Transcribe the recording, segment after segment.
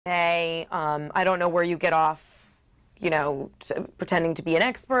Hey, I don't know where you get off, pretending to be an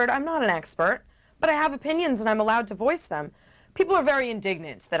expert. I'm not an expert, but I have opinions and I'm allowed to voice them. People are very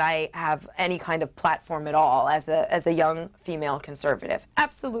indignant that I have any kind of platform at all as a young female conservative.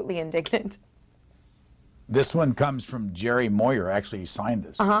 Absolutely indignant. This one comes from Jerry Moyer. Actually, he signed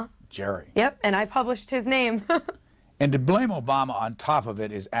this. Jerry. Yep, and I published his name. And to blame Obama on top of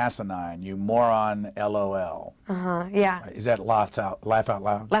it is asinine. You moron, LOL. Yeah. Is that laugh out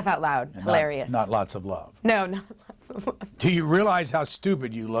loud? Laugh out loud. And hilarious. Not lots of love. No, not lots of love. Do you realize how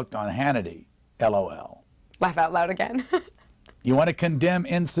stupid you looked on Hannity? LOL. Laugh out loud again. You want to condemn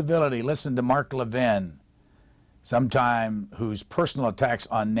incivility? Listen to Mark Levin, sometime whose personal attacks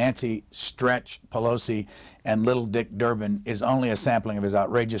on Nancy, Stretch, Pelosi, and Little Dick Durbin is only a sampling of his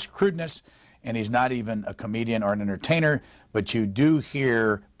outrageous crudeness. And he's not even a comedian or an entertainer, but you do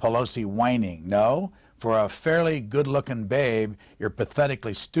hear Pelosi whining. No, for a fairly good-looking babe, you're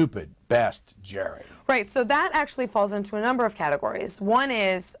pathetically stupid. Best, Jerry. Right, so that actually falls into a number of categories. One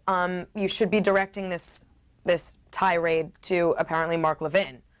is you should be directing this tirade to apparently Mark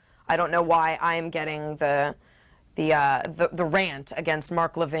Levin. I don't know why I'm getting the rant against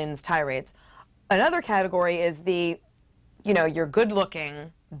Mark Levin's tirades. Another category is you're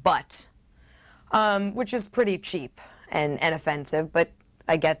good-looking, but. Which is pretty cheap and offensive, but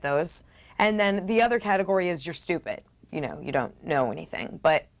I get those. And then the other category is you're stupid. You don't know anything.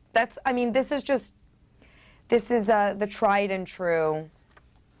 But this is the tried and true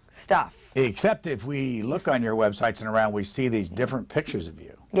stuff. Except if we look on your websites and around, we see these different pictures of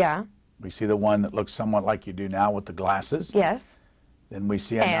you. Yeah. We see the one that looks somewhat like you do now with the glasses. Yes. Then we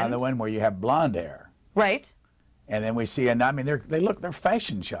see another one where you have blonde hair. Right. And then we see, they're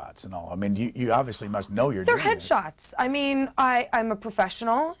fashion shots and all. I mean, you obviously must know you're doing They're headshots. I mean, I'm a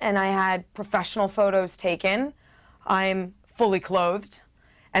professional, and I had professional photos taken. I'm fully clothed,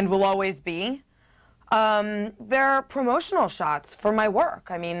 and will always be. They're promotional shots for my work.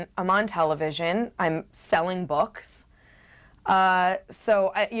 I mean, I'm on television. I'm selling books.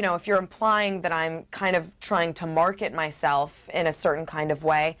 If you're implying that I'm kind of trying to market myself in a certain kind of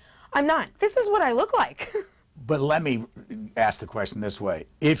way, I'm not. This is what I look like. But let me ask the question this way.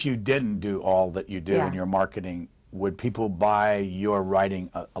 If you didn't do all that you do in your marketing, would people buy your writing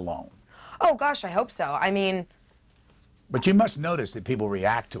alone? Oh, gosh, I hope so. I mean... But you must notice that people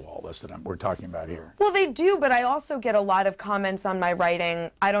react to all this that we're talking about here. Well, they do, but I also get a lot of comments on my writing.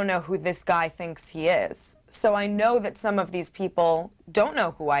 I don't know who this guy thinks he is. So I know that some of these people don't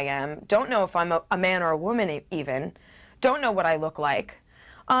know who I am, don't know if I'm a man or a woman even, don't know what I look like.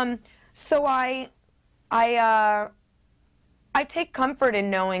 So I take comfort in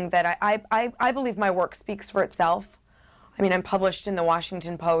knowing that I believe my work speaks for itself. I mean, I'm published in the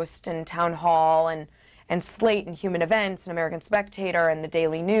Washington Post and Town Hall and Slate and Human Events and American Spectator and the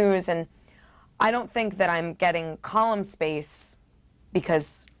Daily News, and I don't think that I'm getting column space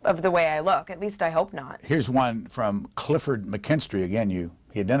because of the way I look. At least I hope not. Here's one from Clifford McKinstry. Again, he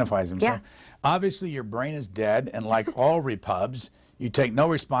identifies himself. Yeah. Obviously, your brain is dead, and like all repubs, you take no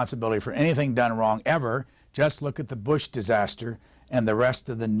responsibility for anything done wrong ever. Just look at the Bush disaster and the rest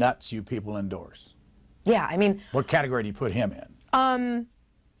of the nuts you people endorse. Yeah, I mean... What category do you put him in?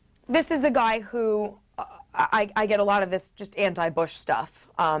 This is a guy who... I get a lot of this just anti-Bush stuff.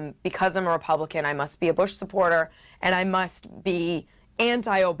 Because I'm a Republican, I must be a Bush supporter, and I must be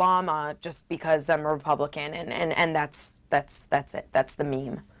anti-Obama just because I'm a Republican, and that's it. That's the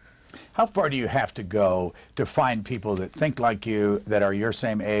meme. How far do you have to go to find people that think like you, that are your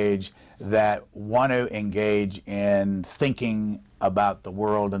same age, that want to engage in thinking about the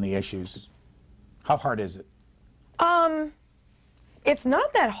world and the issues? How hard is it? It's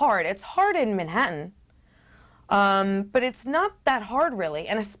not that hard. It's hard in Manhattan. But it's not that hard, really,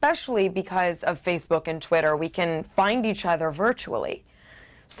 and especially because of Facebook and Twitter, we can find each other virtually.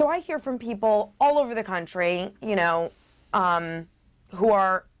 So I hear from people all over the country, who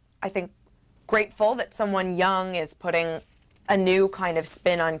are, I think, grateful that someone young is putting a new kind of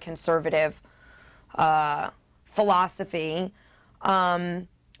spin on conservative philosophy,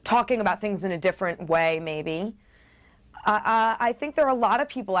 talking about things in a different way, maybe. I think there are a lot of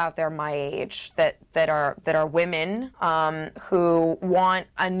people out there my age that are women who want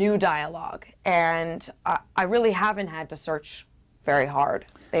a new dialogue, and I really haven't had to search very hard.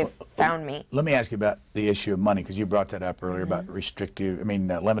 They've found me. Let me ask you about the issue of money, because you brought that up earlier about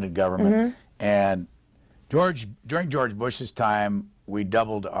limited government. And during George Bush's time, we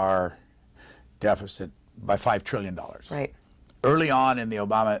doubled our deficit by $5 trillion. Right. Early on in the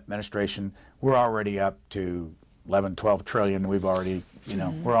Obama administration, we're already up to 11, 12 trillion. We've already,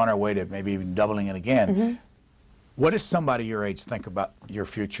 we're on our way to maybe even doubling it again. What does somebody your age think about your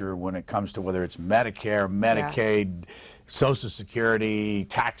future when it comes to whether it's Medicare, Medicaid, Social Security,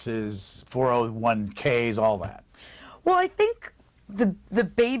 taxes, 401ks, all that? Well, I think the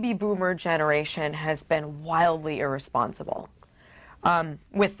baby boomer generation has been wildly irresponsible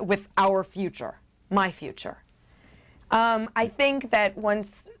with our future, my future. I think that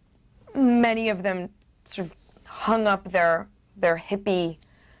once many of them sort of hung up their hippie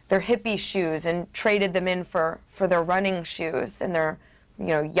shoes and traded them in for their running shoes and their, you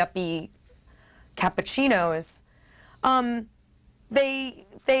know, yuppie cappuccinos,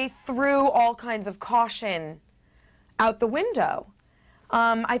 they threw all kinds of caution out the window.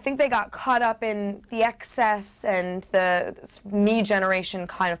 I think they got caught up in the excess and the me generation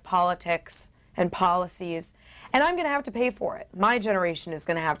kind of politics and policies, and I'm going to have to pay for it. My generation is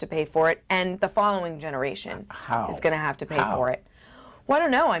going to have to pay for it, and the following generation is going to have to pay for it. Well, I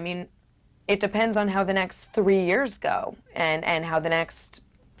don't know. I mean, it depends on how the next 3 years go and how the next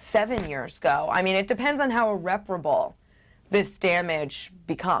 7 years go. I mean, it depends on how irreparable this damage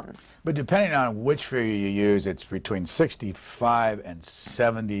becomes. But depending on which figure you use, it's between 65 and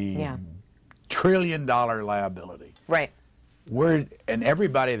 70 trillion dollar liability. Right. And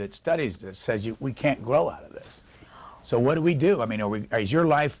everybody that studies this says we can't grow out of this. So what do we do? I mean, is your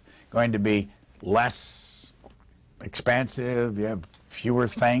life going to be less expansive? You have fewer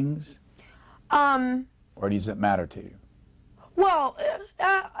things? Or does it matter to you? Well,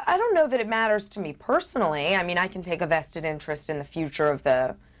 I don't know that it matters to me personally. I mean, I can take a vested interest in the future of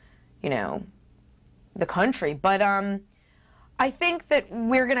the, you know, the country. But I think that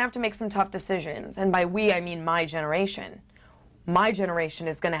we're going to have to make some tough decisions. And by we, I mean my generation. My generation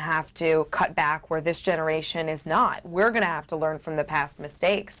is going to have to cut back where this generation is not. We're going to have to learn from the past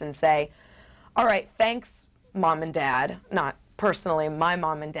mistakes and say, all right, thanks, Mom and Dad. Not personally my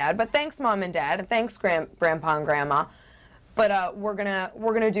mom and dad, but thanks, Mom and Dad, and thanks, Grandpa and Grandma. But we're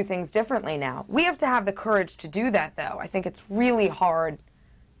gonna do things differently now. We have to have the courage to do that, though. I think it's really hard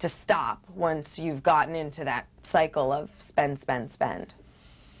to stop once you've gotten into that cycle of spend, spend, spend.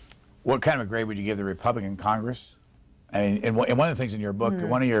 What kind of a grade would you give the Republican Congress? I mean, and one of the things in your book,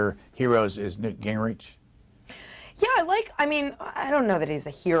 one of your heroes is Newt Gingrich. Yeah, I mean, I don't know that he's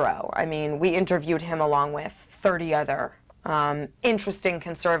a hero. I mean, we interviewed him along with 30 other interesting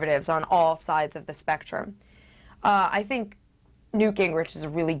conservatives on all sides of the spectrum. I think Newt Gingrich is a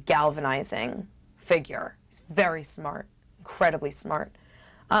really galvanizing figure. He's very smart, incredibly smart.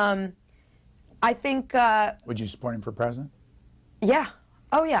 I think... Would you support him for president? Yeah.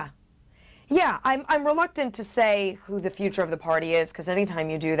 Oh, yeah. Yeah, I'm reluctant to say who the future of the party is, because anytime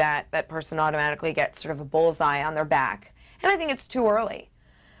you do that, that person automatically gets sort of a bullseye on their back. And I think it's too early.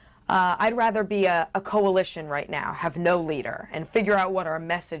 I'd rather be a coalition right now, have no leader, and figure out what our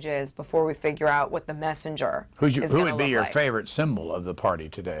message is before we figure out what the messenger is going to look like. Who would be your favorite symbol of the party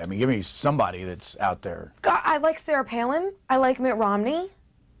today? I mean, give me somebody that's out there. God, I like Sarah Palin. I like Mitt Romney.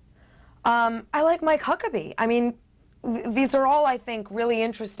 I like Mike Huckabee. I mean, these are all, I think, really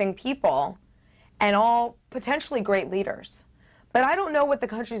interesting people and all potentially great leaders. But I don't know what the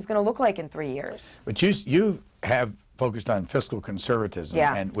country's going to look like in 3 years. But you have focused on fiscal conservatism.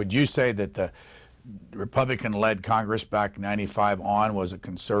 Yeah. And would you say that the Republican-led Congress back 95 on was a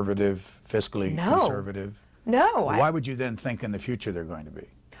conservative, fiscally conservative? No. Why would you then think in the future they're going to be?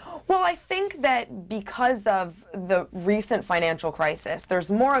 Well, I think that because of the recent financial crisis,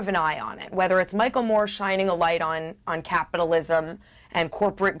 there's more of an eye on it, whether it's Michael Moore shining a light on capitalism and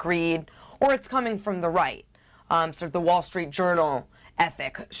corporate greed, or it's coming from the right, sort of the Wall Street Journal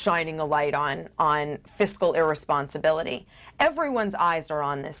ethic shining a light on fiscal irresponsibility. Everyone's eyes are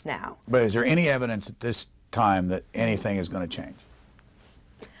on this now. But is there any evidence at this time that anything is going to change?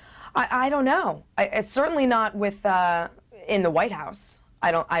 I don't know. It's certainly not with in the White House.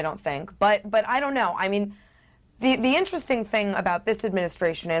 I don't think. But I don't know. I mean, the interesting thing about this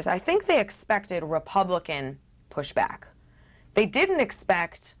administration is I think they expected Republican pushback. They didn't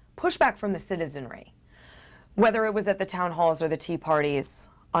expect pushback from the citizenry, whether it was at the town halls or the tea parties,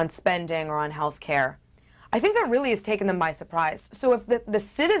 on spending or on health care. I think that really has taken them by surprise. So if the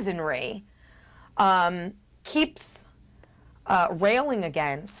citizenry keeps railing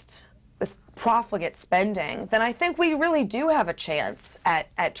against this profligate spending, then I think we really do have a chance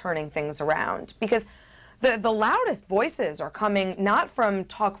at turning things around. Because the loudest voices are coming not from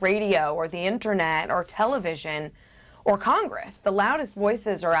talk radio or the internet or television or Congress. The loudest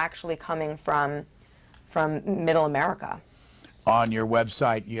voices are actually coming from middle America. On your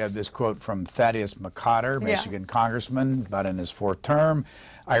website, you have this quote from Thaddeus McCotter, Michigan congressman, about in his fourth term.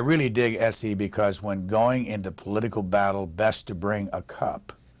 I really dig S.E. because when going into political battle, best to bring a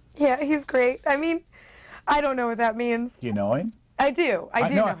cup. Yeah, he's great. I mean, I don't know what that means. You know him? I do. I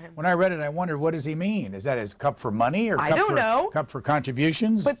do know him. When I read it, I wondered, what does he mean? Is that his Cupp for money or I don't know. Cupp for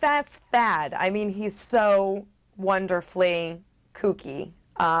contributions? But that's Thad. I mean, he's so wonderfully kooky,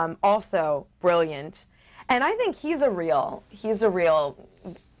 also brilliant, and I think he's a real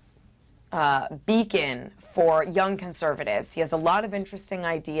beacon for young conservatives. He has a lot of interesting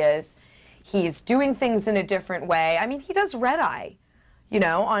ideas. He's doing things in a different way. I mean, he does Red Eye, you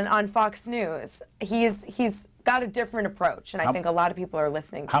know, on Fox News. He's got a different approach, and I think a lot of people are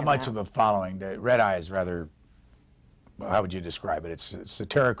listening to him. How much of a following? Red Eye is rather, how would you describe it? It's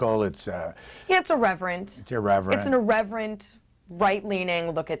satirical, it's... yeah, it's irreverent. It's irreverent. It's an irreverent,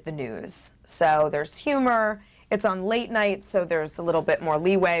 right-leaning look at the news. So there's humor. It's on late night, so there's a little bit more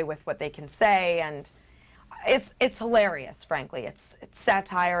leeway with what they can say, and it's hilarious, frankly. It's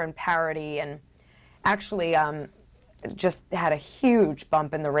satire and parody, and actually just had a huge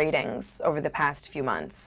bump in the ratings over the past few months.